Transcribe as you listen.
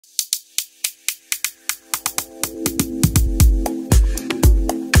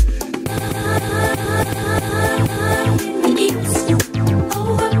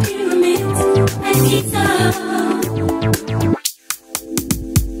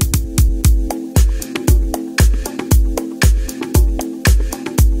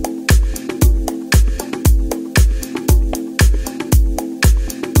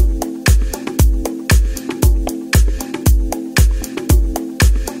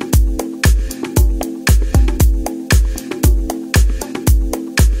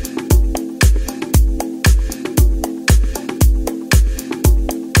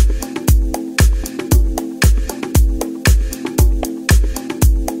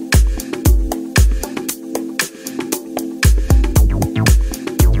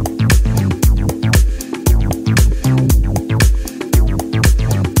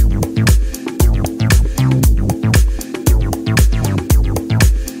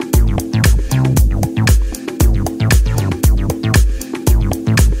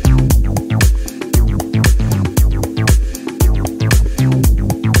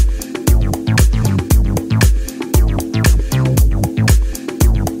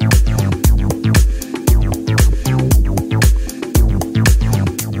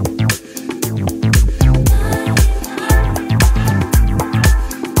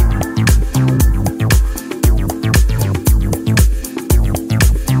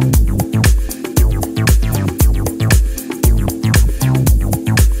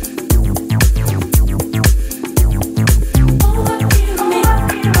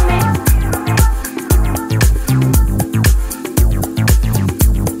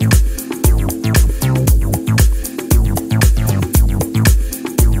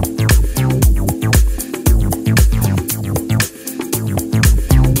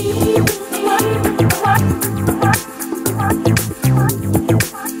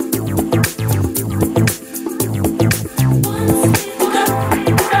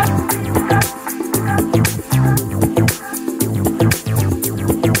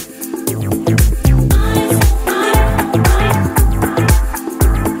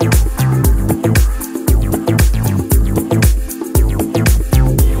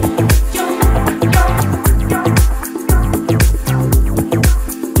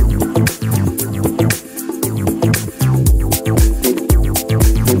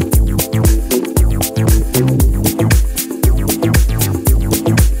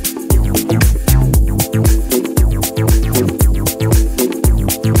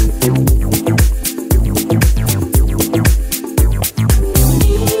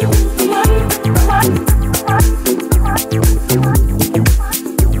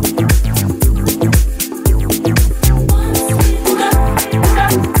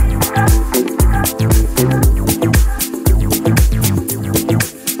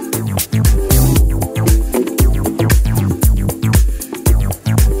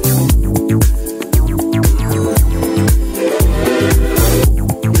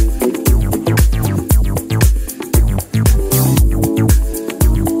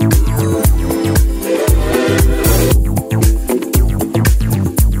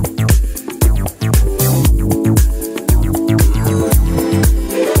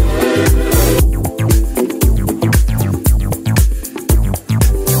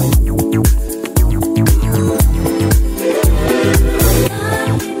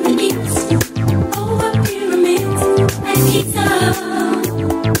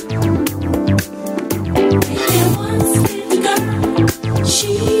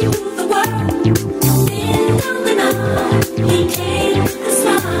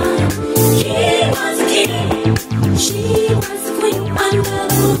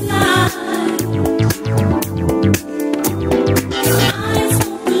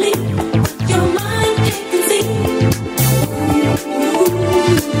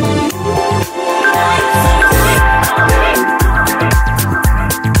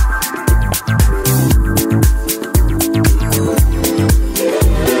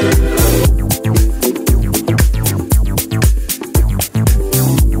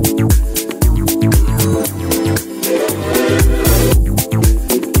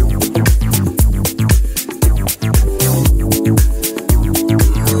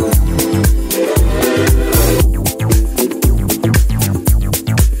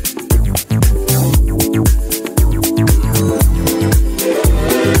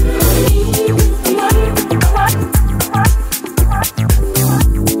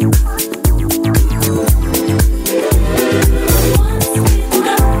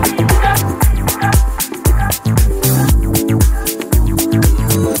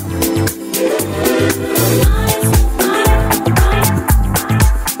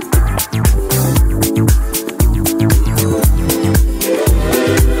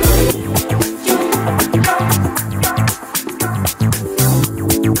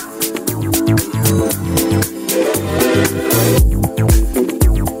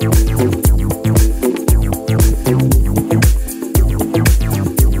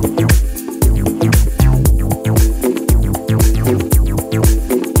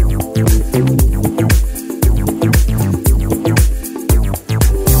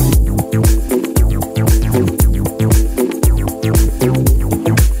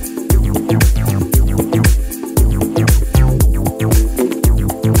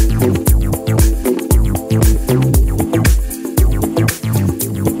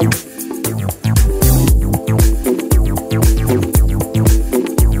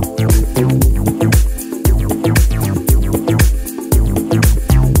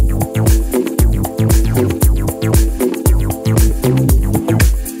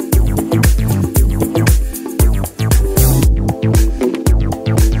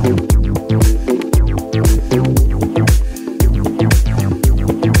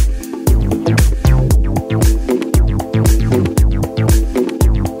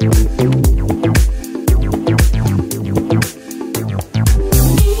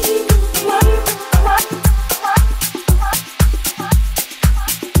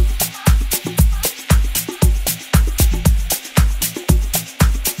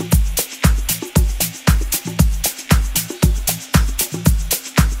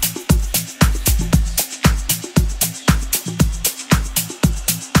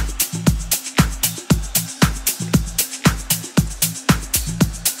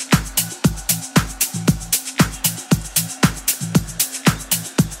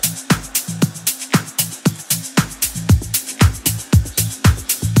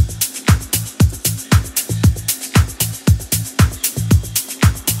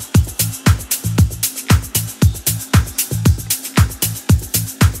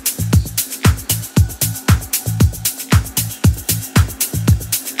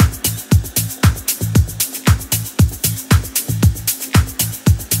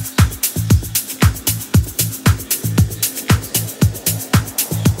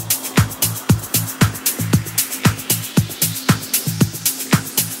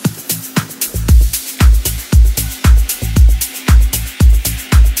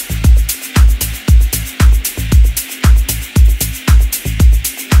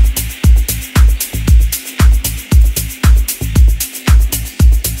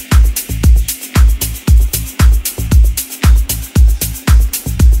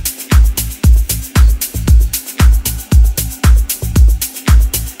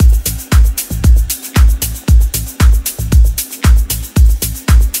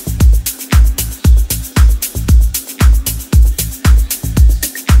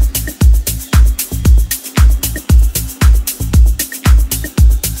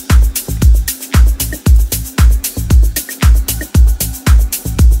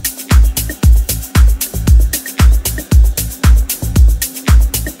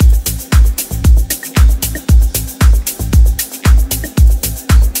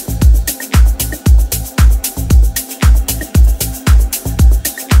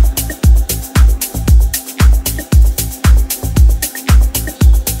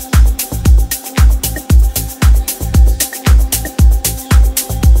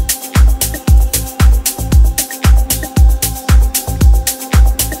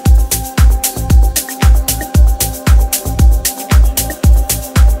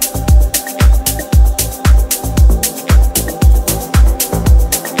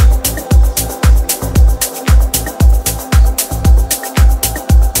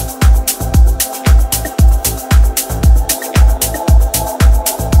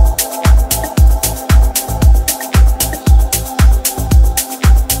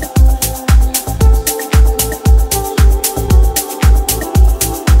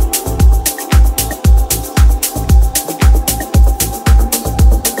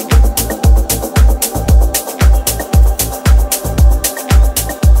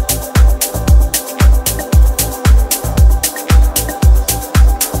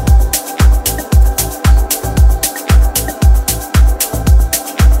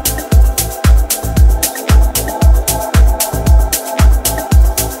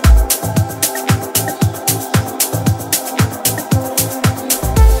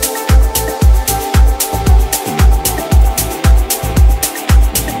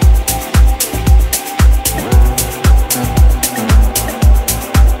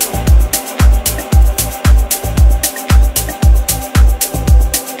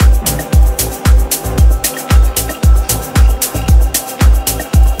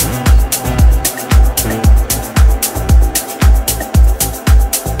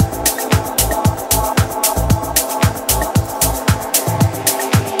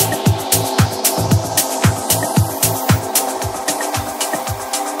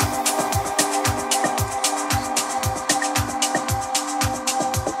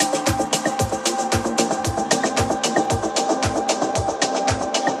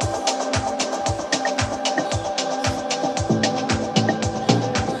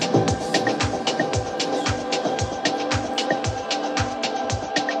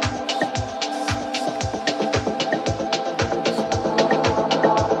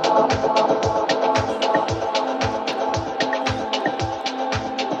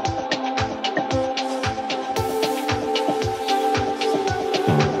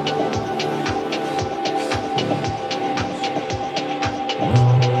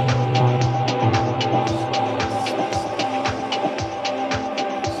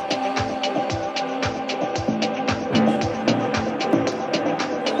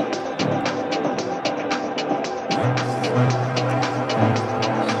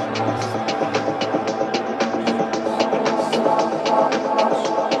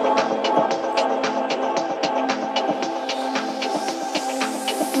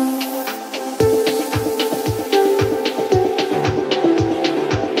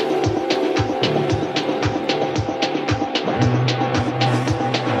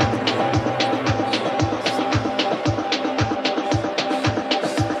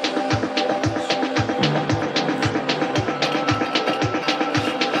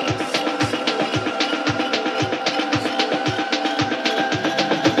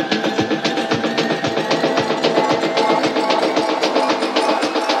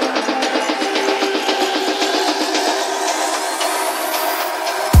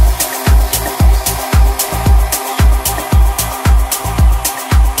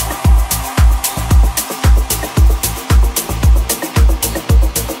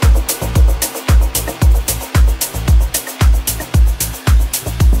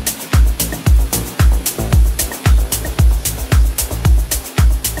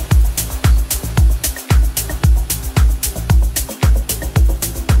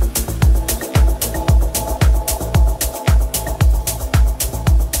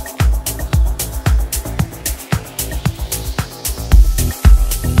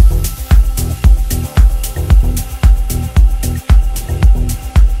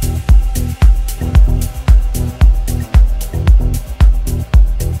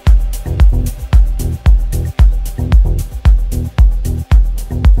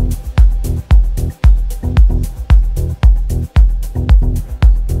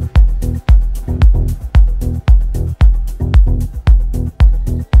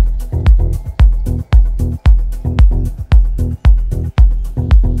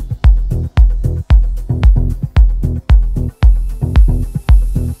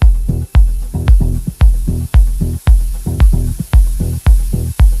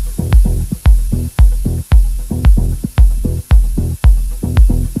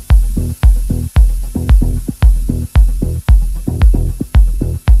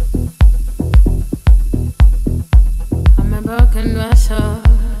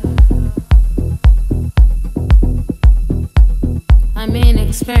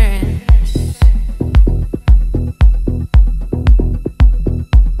inexperienced.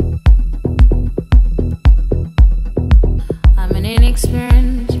 I'm an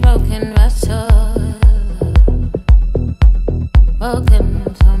inexperienced broken vessel,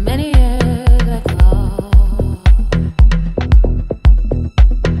 broken so many years ago.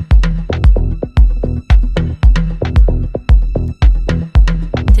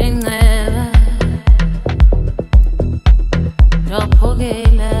 Troppo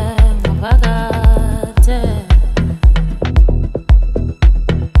che la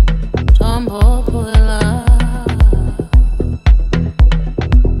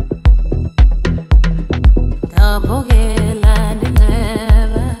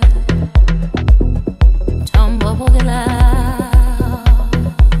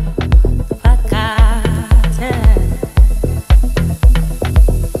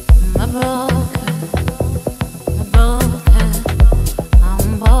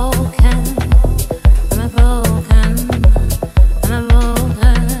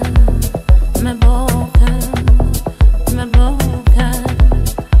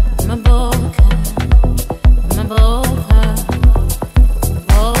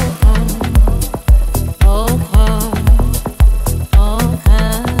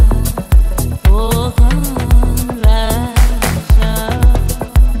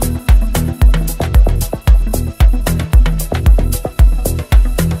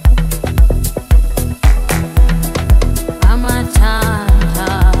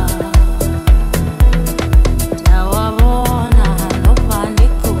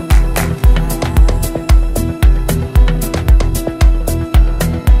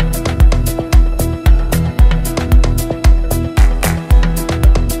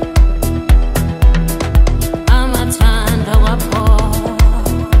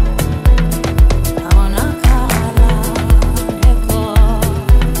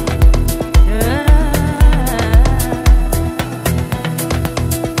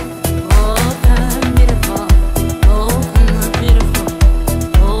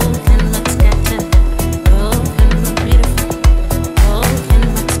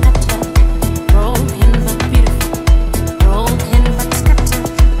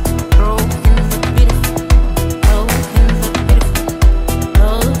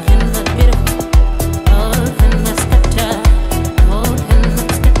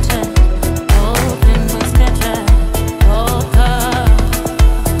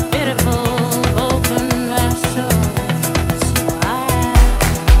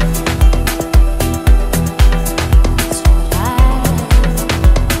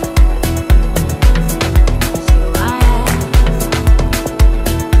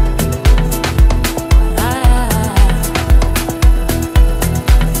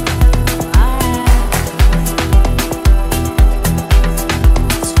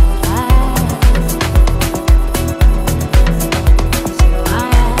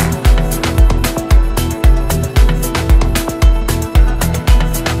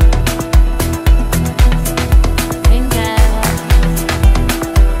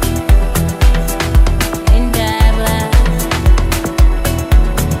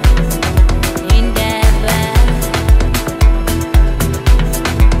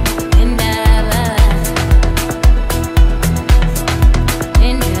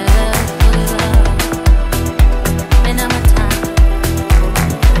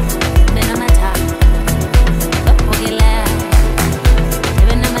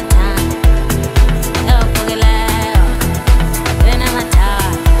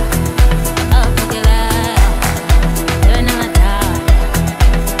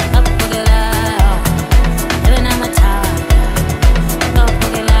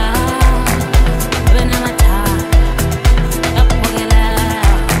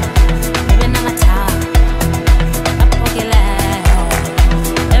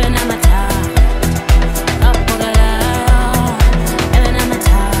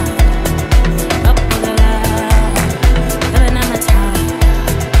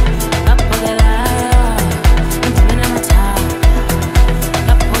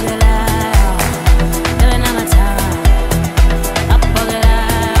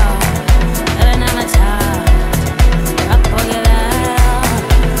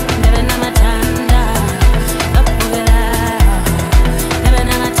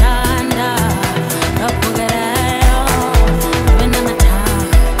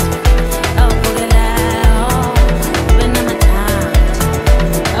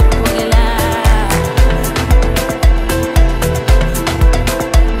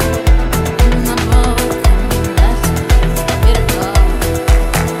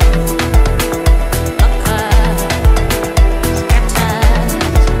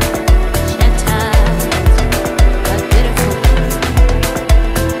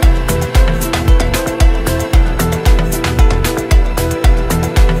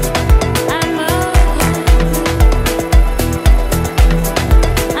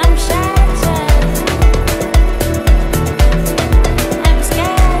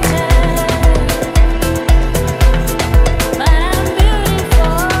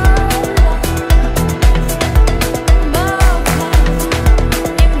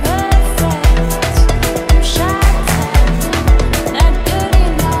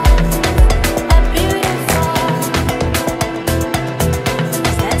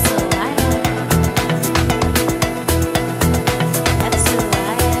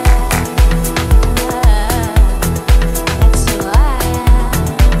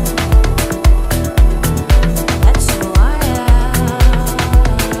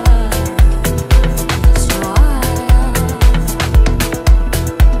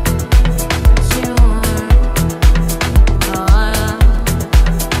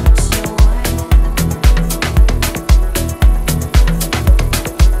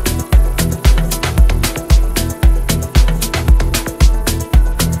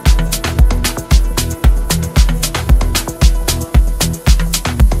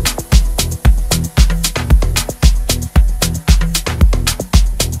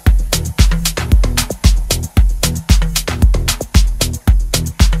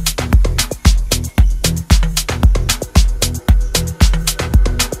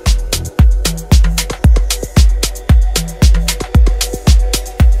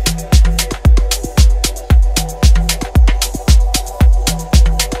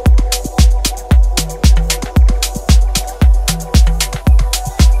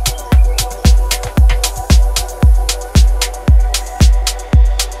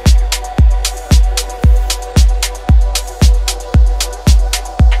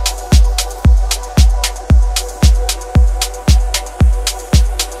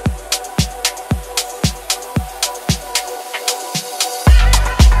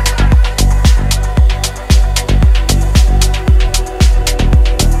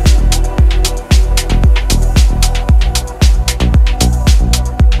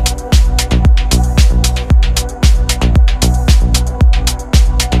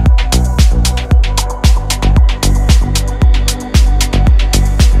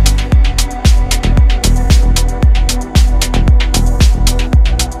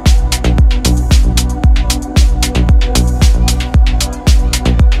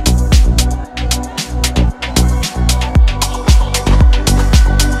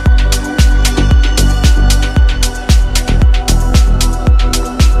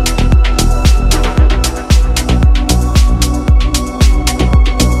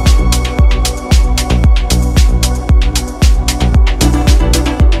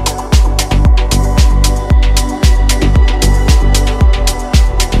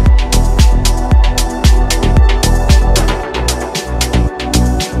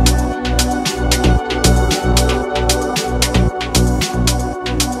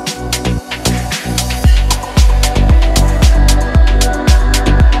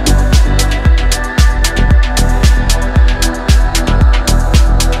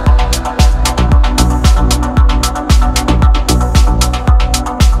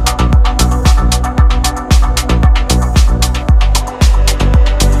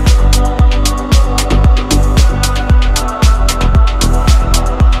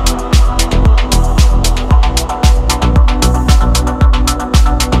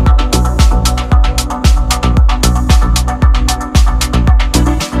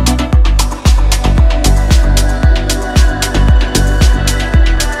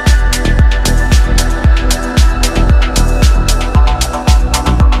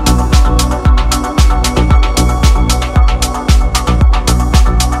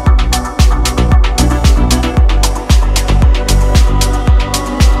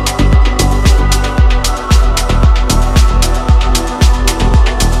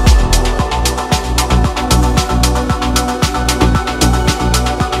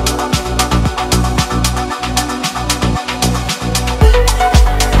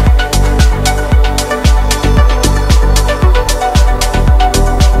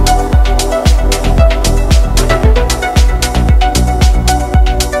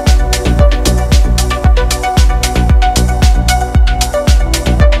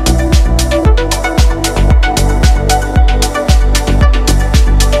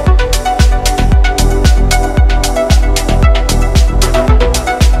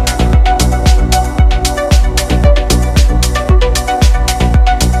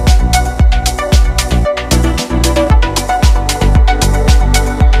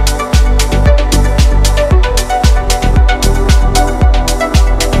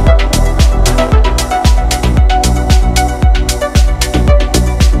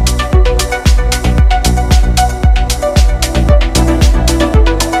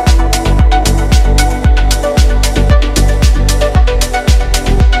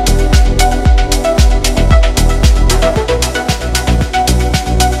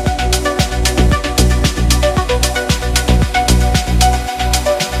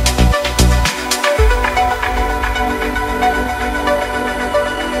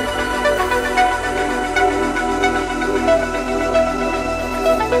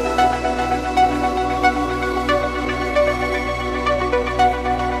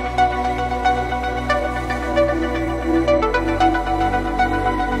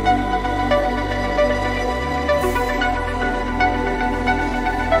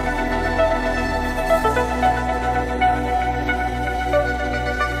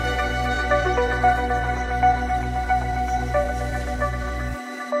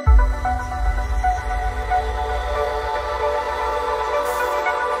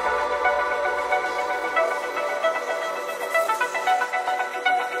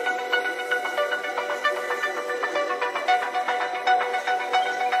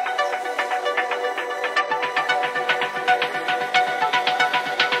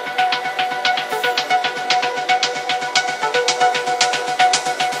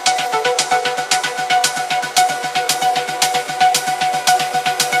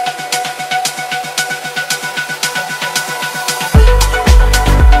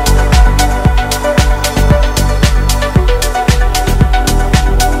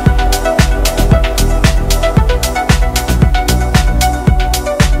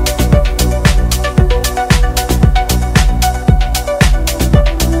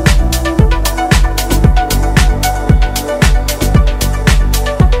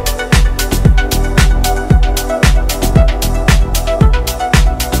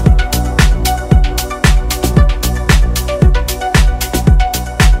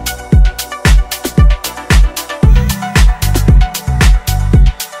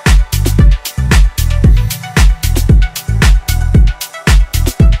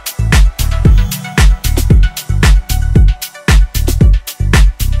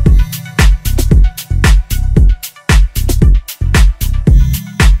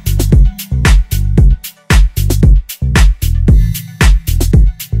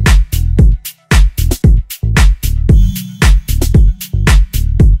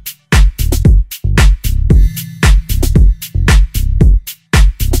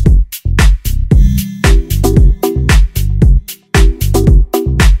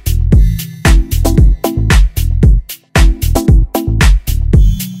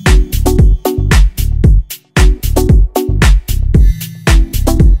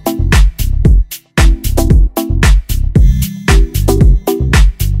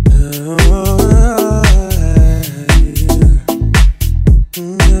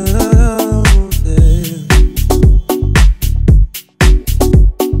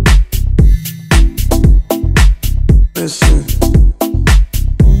Listen,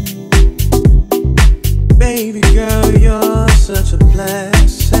 baby girl, you're such a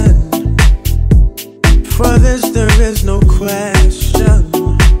blessing. For this there is no question.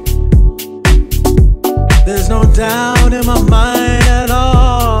 There's no doubt in my mind at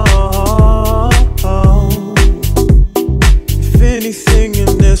all. If anything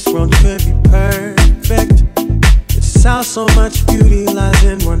in this world could be perfect, it's how so much beauty lies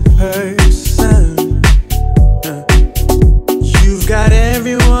in one person. You've got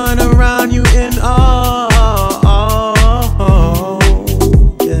everyone around you in awe.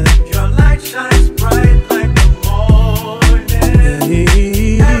 Yeah. Your light shines bright like the morning.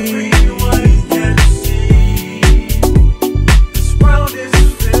 Everyone can see this world is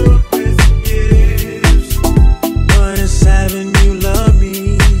filled with gifts. But it's having you love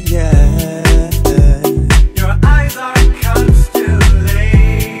me, yeah. Your eyes are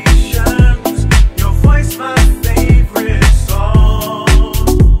constellations. Your voice my favorite song.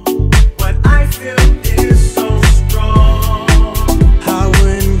 What I feel is so strong. I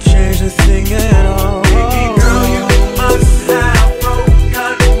wouldn't change a thing at all. Baby girl, you must have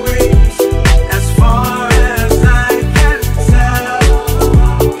broken wings as far as I can tell.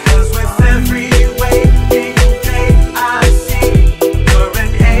 'Cause with every waking day I see you're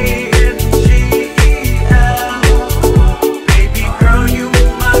an angel. Baby girl, you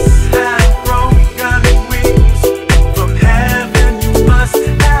must have broken wings from heaven. You must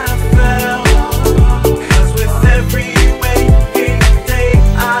have fell. 'Cause with every waking day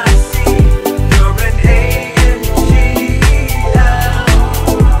I see you're an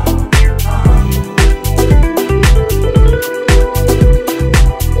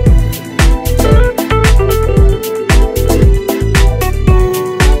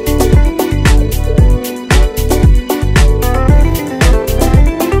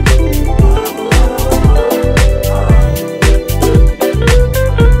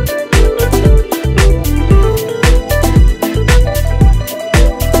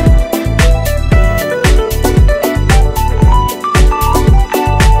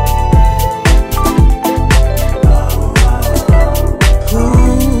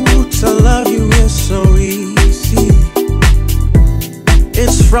Ooh, to love you is so easy.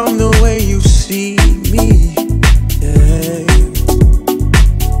 It's from the way you see me, yeah.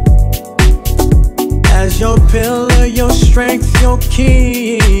 As your pillar, your strength, your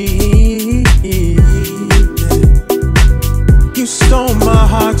key. You stole my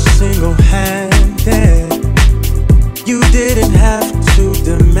heart single-handed. You didn't have to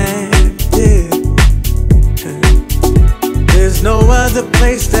demand it. There's no other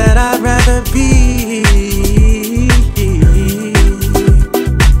place that I'd rather be.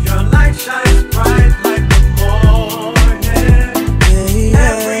 Your light shines bright like the morning.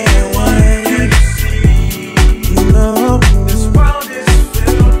 Everyone can see. No, this world is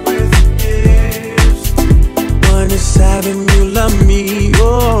filled with gifts. One is having you love me.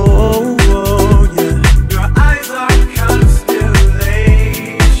 Oh, yeah. Your eyes are constellations.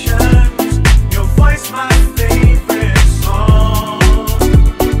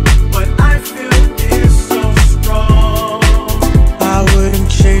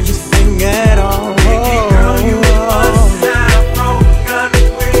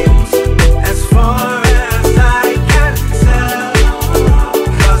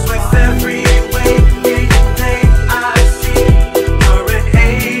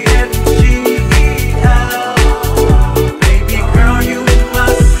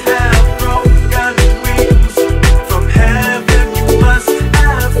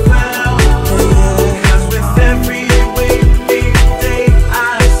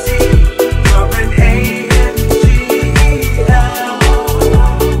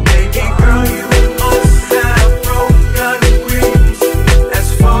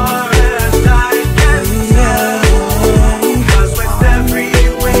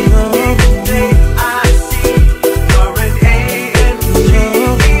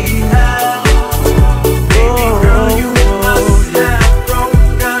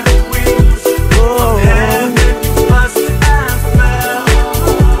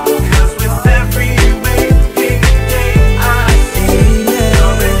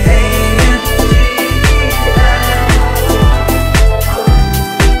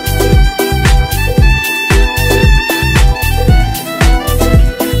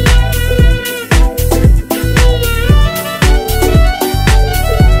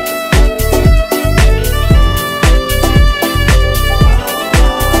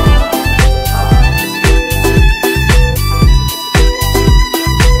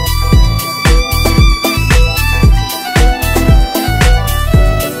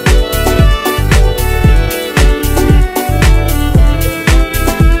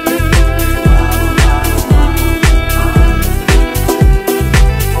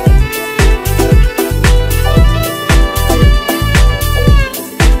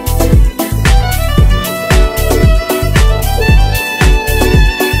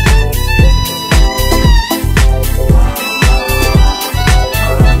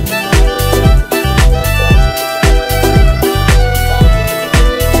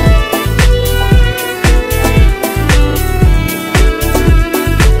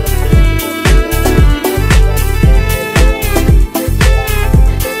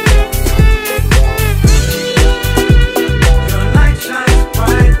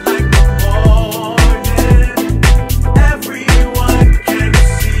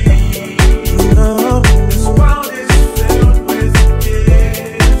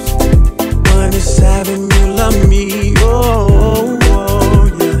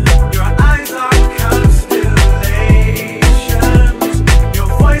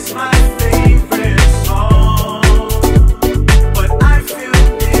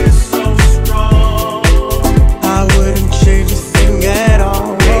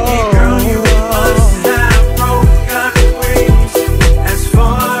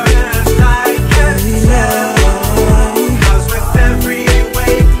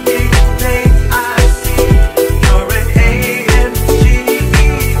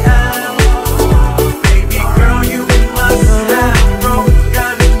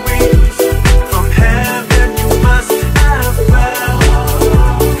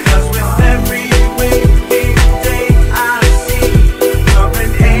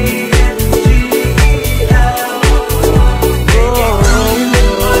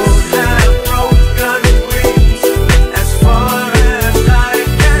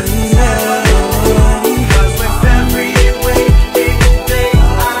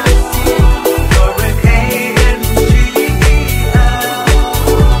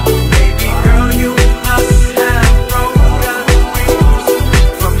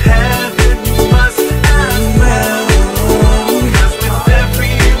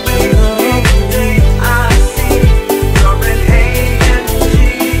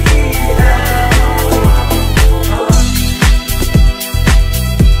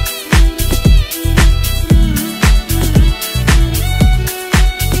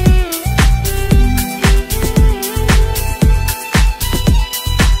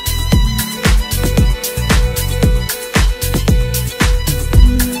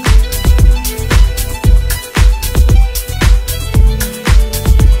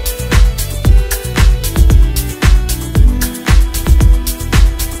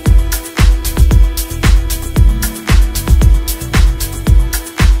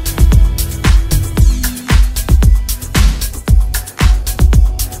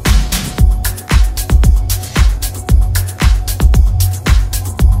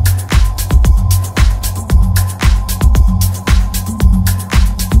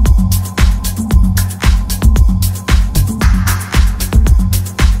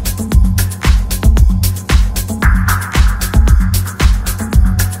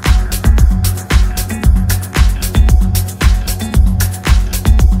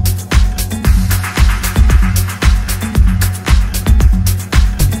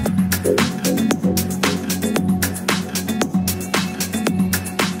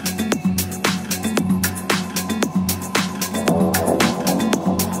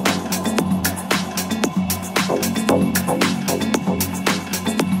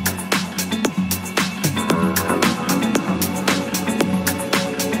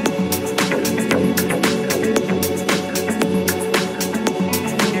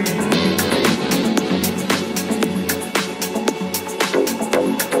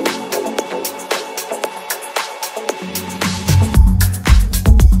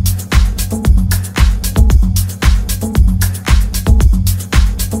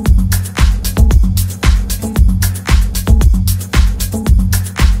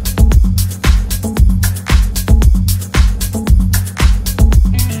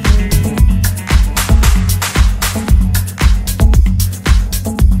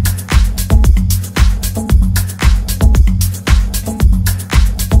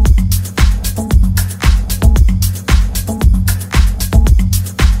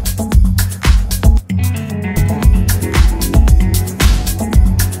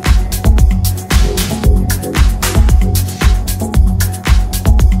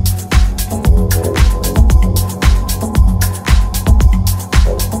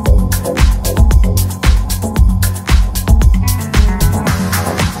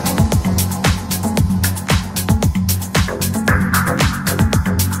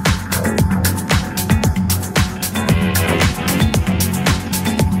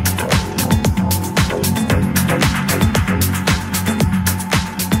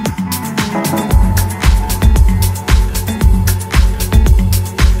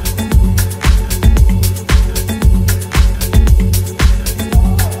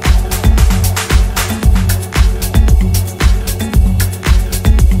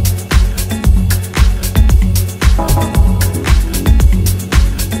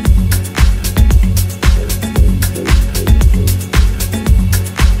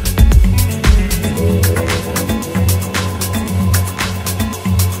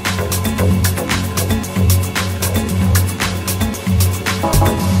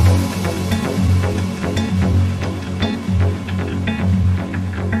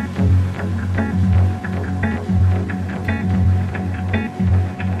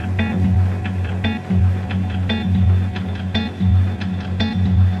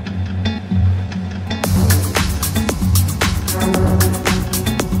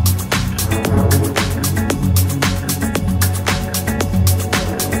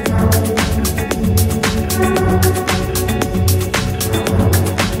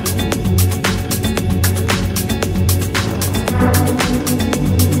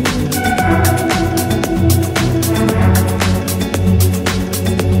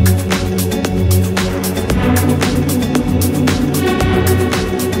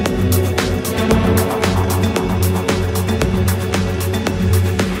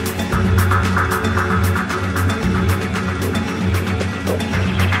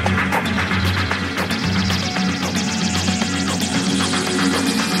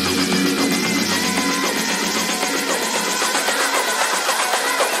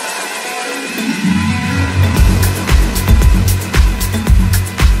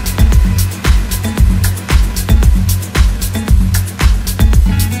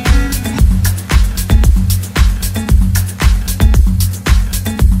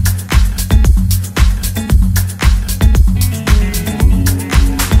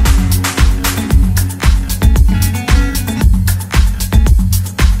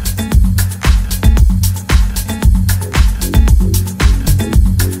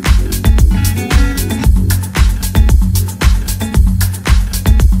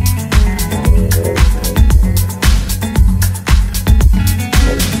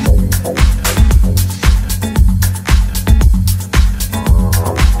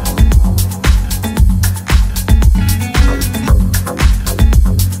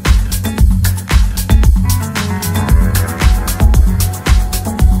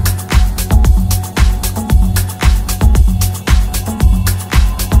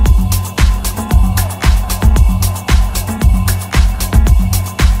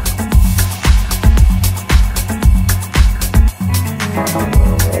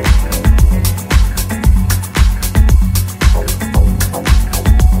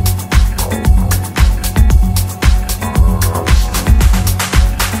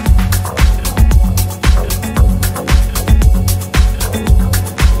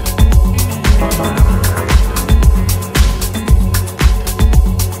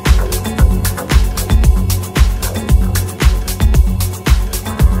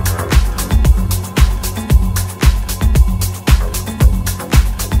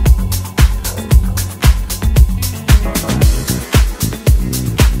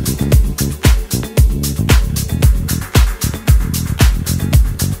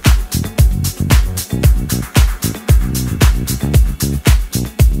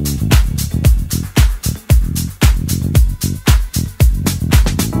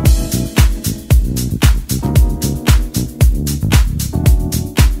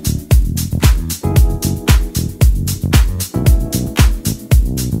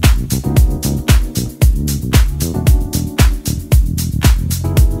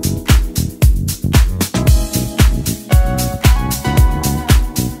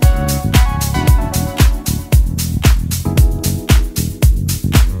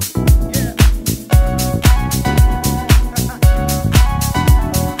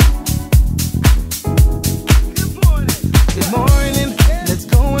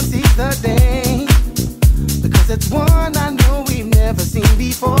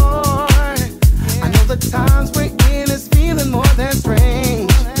 before. I know the times we're in is feeling more than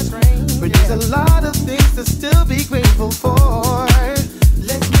strange, but there's a lot of things to still be grateful for.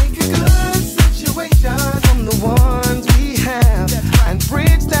 Let's make a good situation from the ones we have and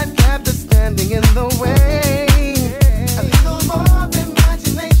bridge that gap that's standing in the way. A little more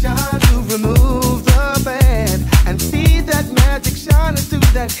imagination to remove the bad and see that magic shining through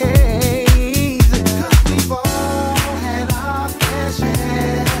that haze. 'Cause we've all had our fair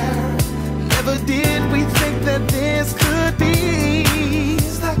share. Never did we think that this could be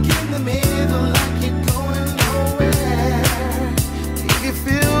stuck in the middle like it going nowhere. If you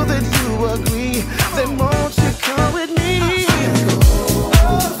feel that you agree, then won't you come with me?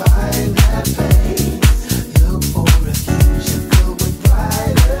 Go find that place. Look for a future filled with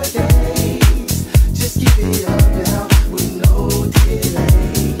brighter days. Just give it up now with no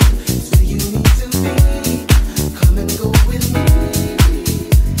delay. It's where you need to be. Come and go with me.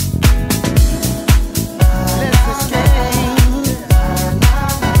 Let's escape.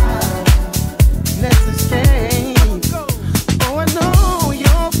 Let's escape. Oh, I know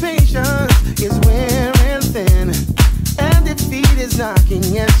your patience is wearing thin, and defeat is knocking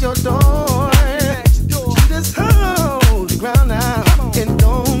at your door. You just hold the ground now and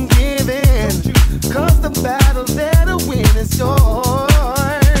don't give in, 'cause the battle there to win is yours.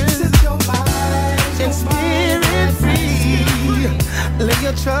 Set your mind and spirit free. Lay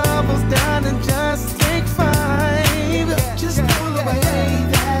your troubles down and just take 5. Just pull away,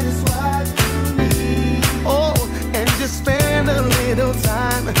 that is what you need. Oh, and just spend a little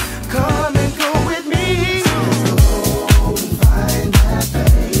time. Come and go with me. Go and find that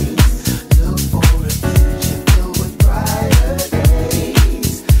place. Look for a future filled with brighter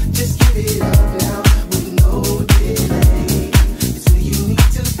days. Just give it up now with no delay. It's where you need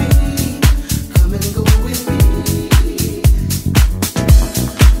to be. Come and go with me.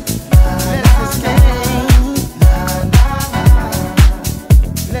 Let's escape.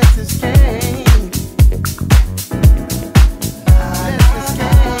 Let's escape. Let's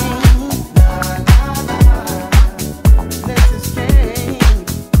escape.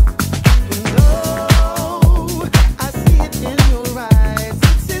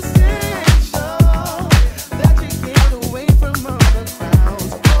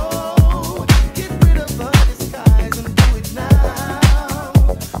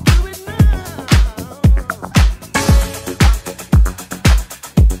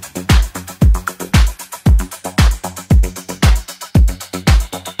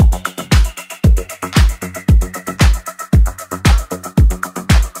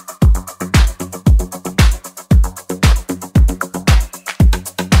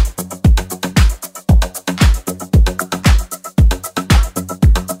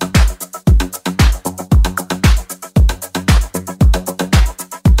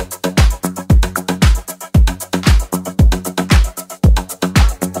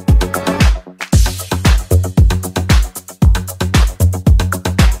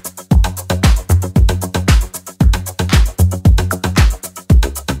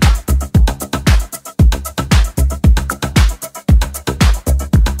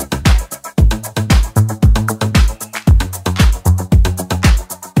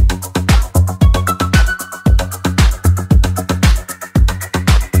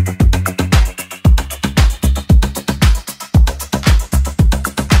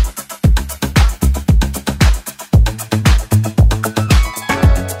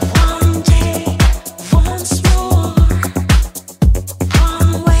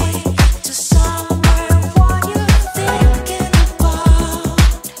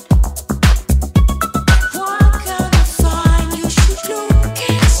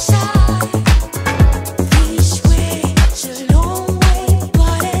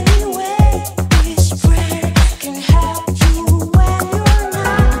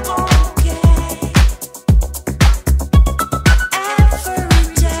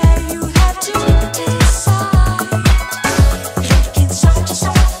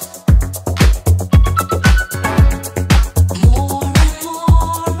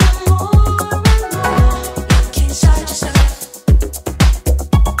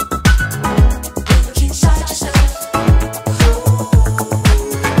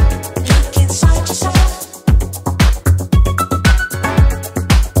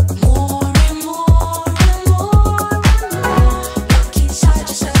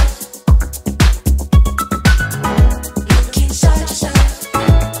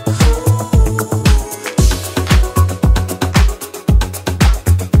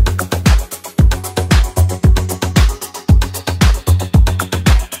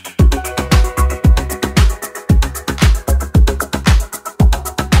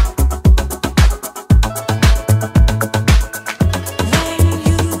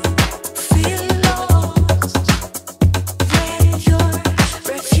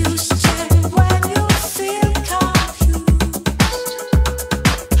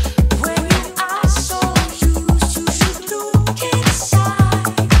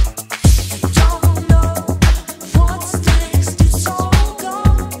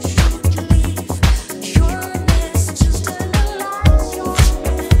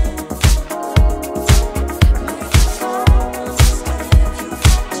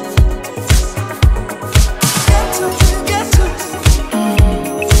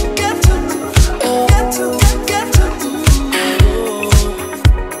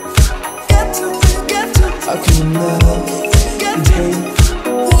 How can you love and hate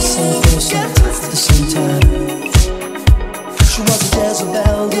the same person at the same time? She was a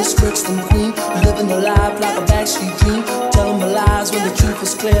Jezebel, this Brixton queen, living her life like a backstreet dream, telling me lies when the truth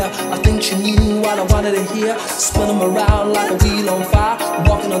was clear. I think she knew what I wanted to hear, spinning them around like a wheel on fire,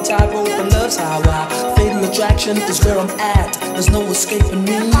 walking on tightrope and love's highway. Fatal attraction is where I'm at, there's no escaping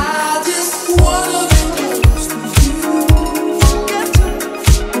me. I just wanna be close to you.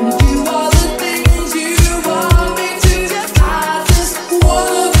 You are the things you want me to. I just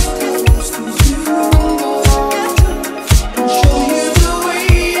wanna be close to you. Show you the way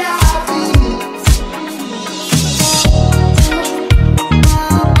I feel.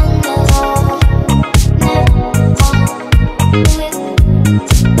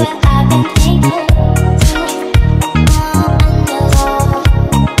 But I've been thinking.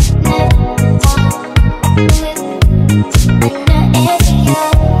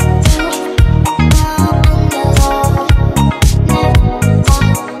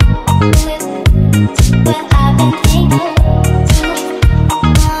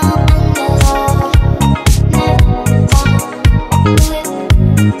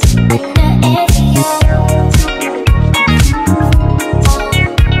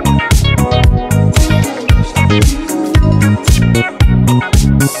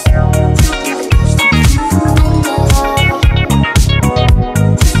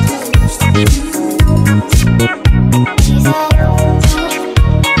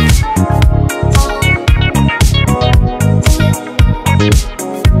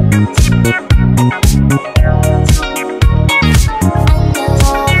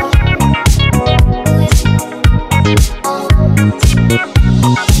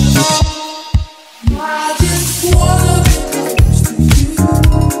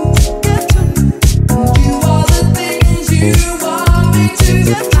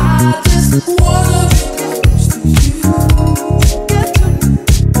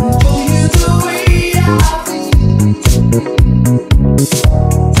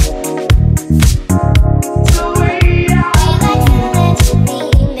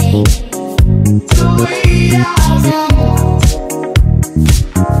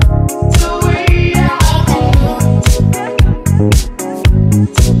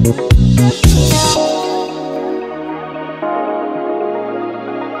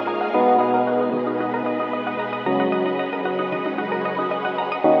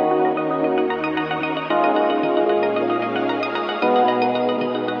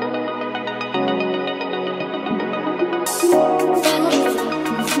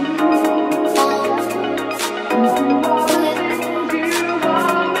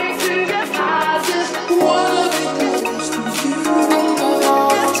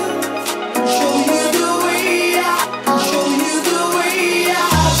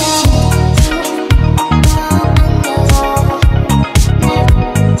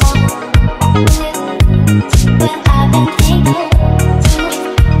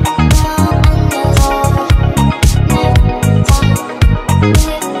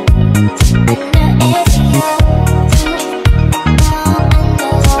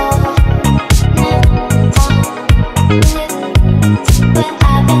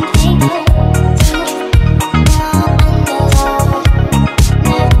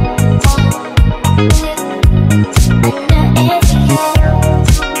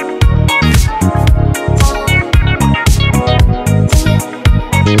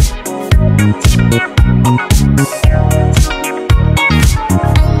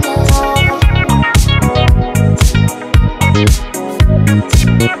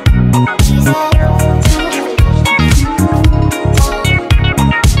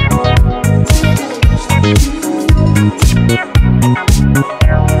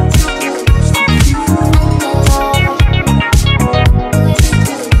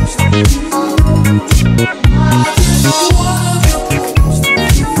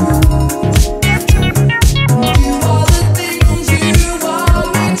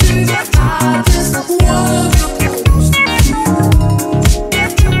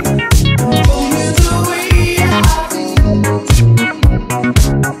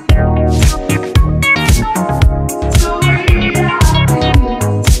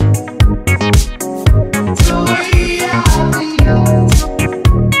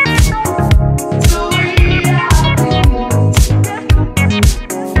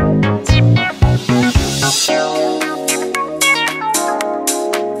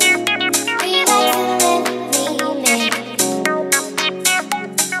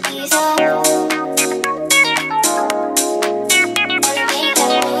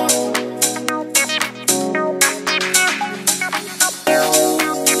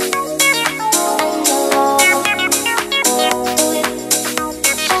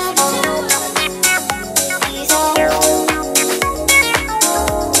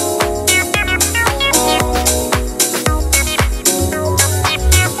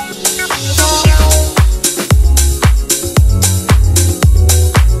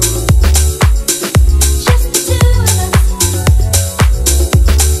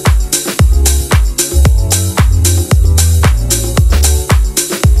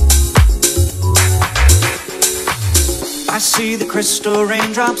 see the crystal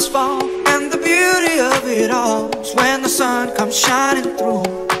raindrops fall, and the beauty of it all is when the sun comes shining through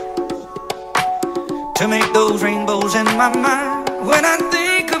to make those rainbows in my mind. When I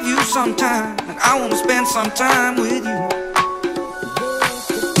think of you sometime, and I wanna spend some time with you.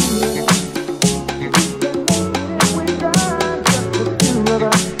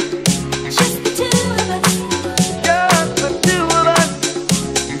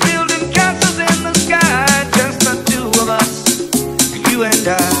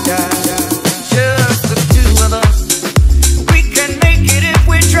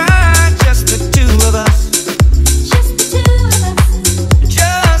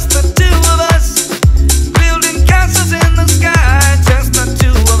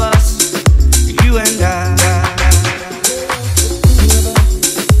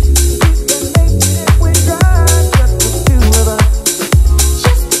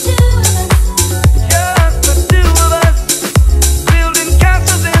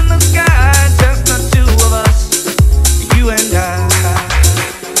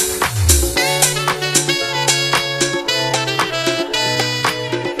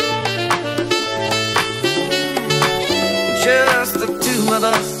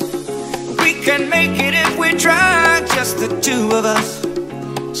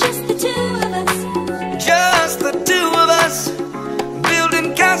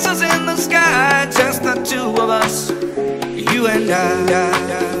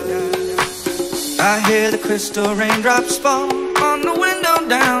 Crystal raindrops fall on the window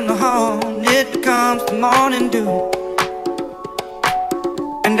down the hall, and it becomes the morning dew.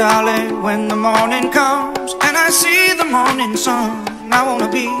 And darling, when the morning comes and I see the morning sun, I wanna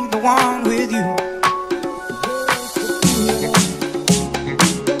be the one with you.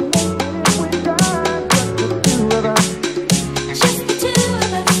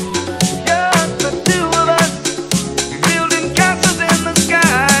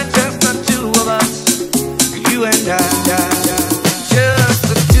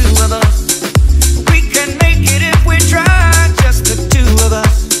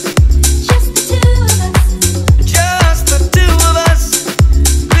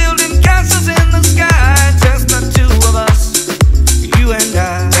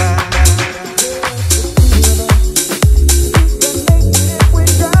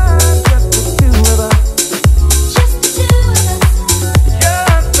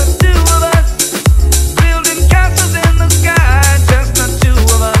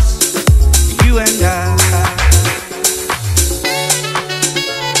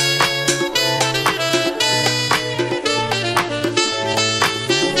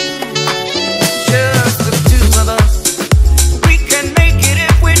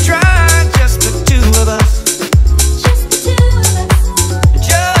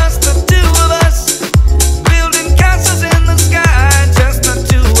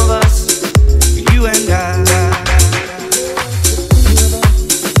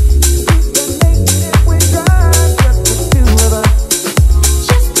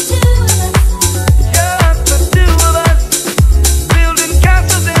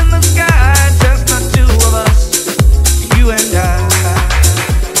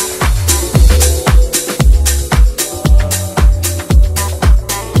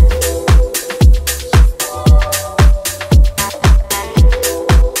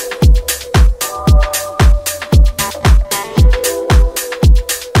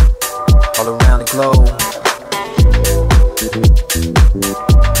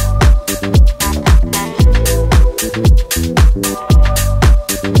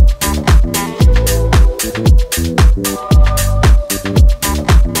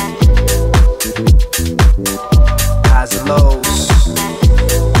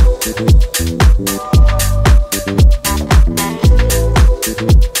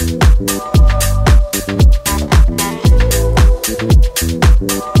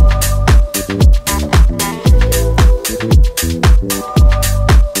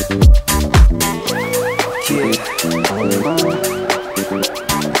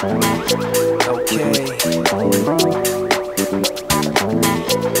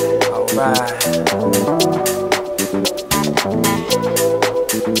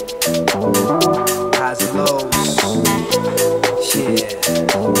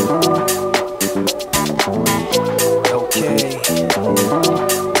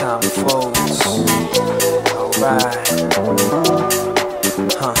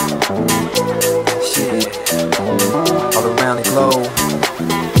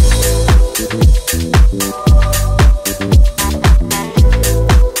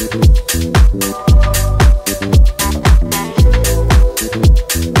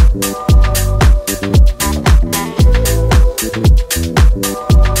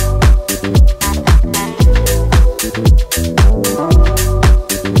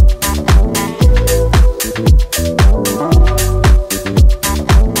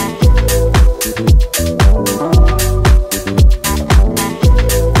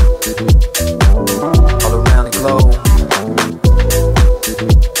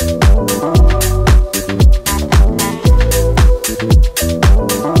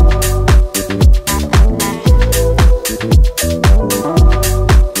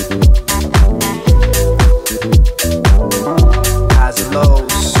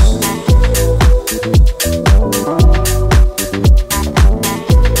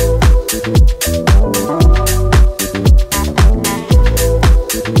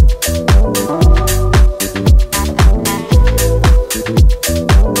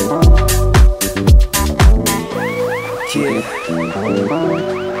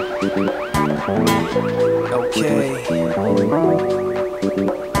 Okay.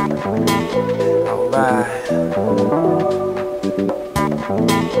 Alright.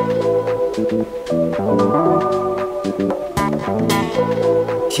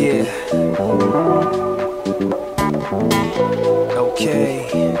 Yeah. Okay.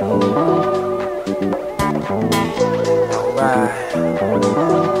 Alright.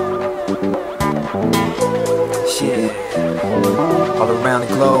 Yeah. All around the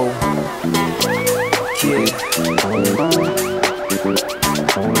globe. Yeah.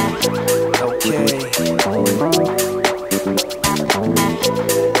 Okay.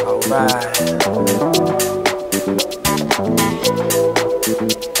 Alright.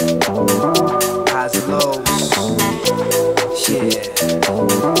 Highs and lows. Yeah.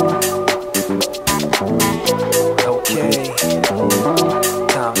 Okay.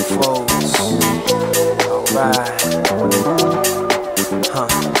 Time flows. Alright. Huh.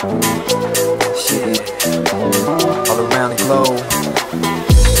 Yeah. All around the globe.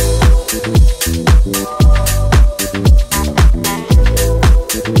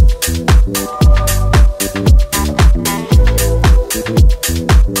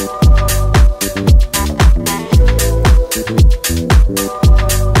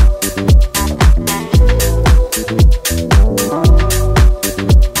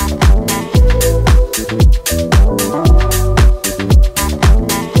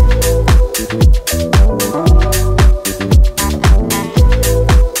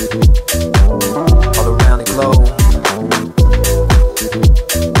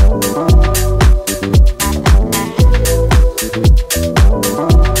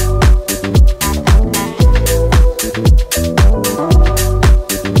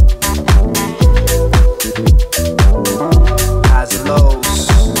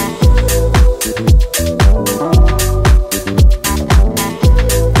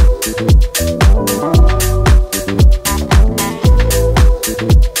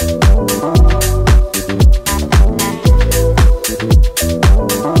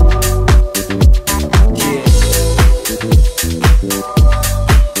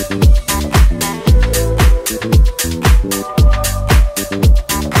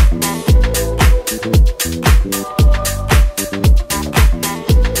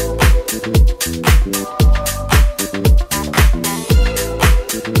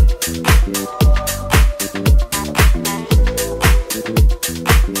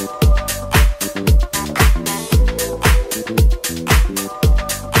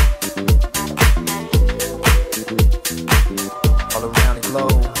 All around the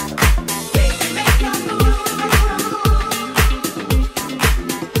globe.